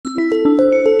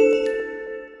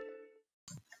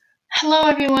Hello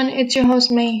everyone, it's your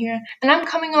host May here, and I'm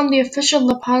coming on the official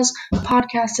La Paz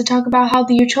podcast to talk about how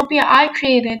the utopia I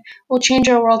created will change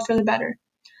our world for the better.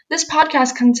 This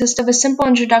podcast consists of a simple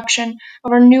introduction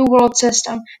of our new world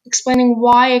system, explaining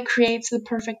why it creates the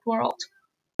perfect world.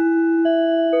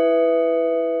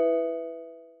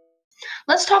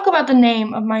 Let's talk about the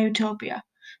name of my utopia.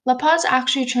 La Paz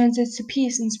actually translates to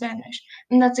peace in Spanish,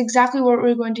 and that's exactly what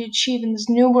we're going to achieve in this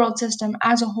new world system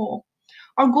as a whole.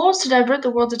 Our goal is to divert the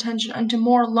world's attention onto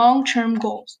more long-term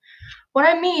goals. What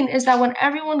I mean is that when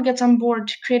everyone gets on board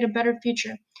to create a better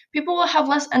future, people will have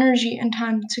less energy and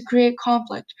time to create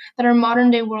conflict that our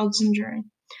modern-day world is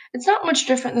enduring. It's not much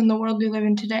different than the world we live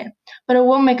in today, but it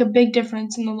will make a big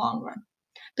difference in the long run.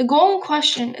 The goal in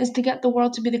question is to get the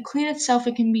world to be the cleanest self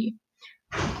it can be.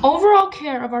 Overall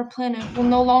care of our planet will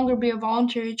no longer be a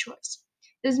voluntary choice.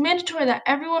 It is mandatory that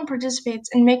everyone participates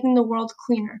in making the world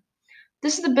cleaner.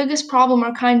 This is the biggest problem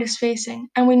our kind is facing,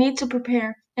 and we need to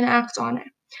prepare and act on it.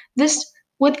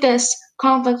 With this,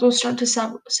 conflict will start to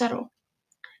settle.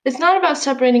 It's not about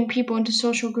separating people into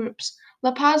social groups.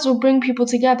 La Paz will bring people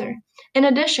together. In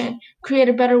addition, create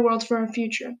a better world for our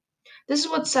future. This is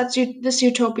what sets this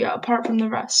utopia apart from the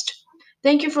rest.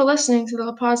 Thank you for listening to the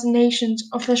La Paz Nation's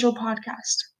official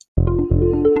podcast.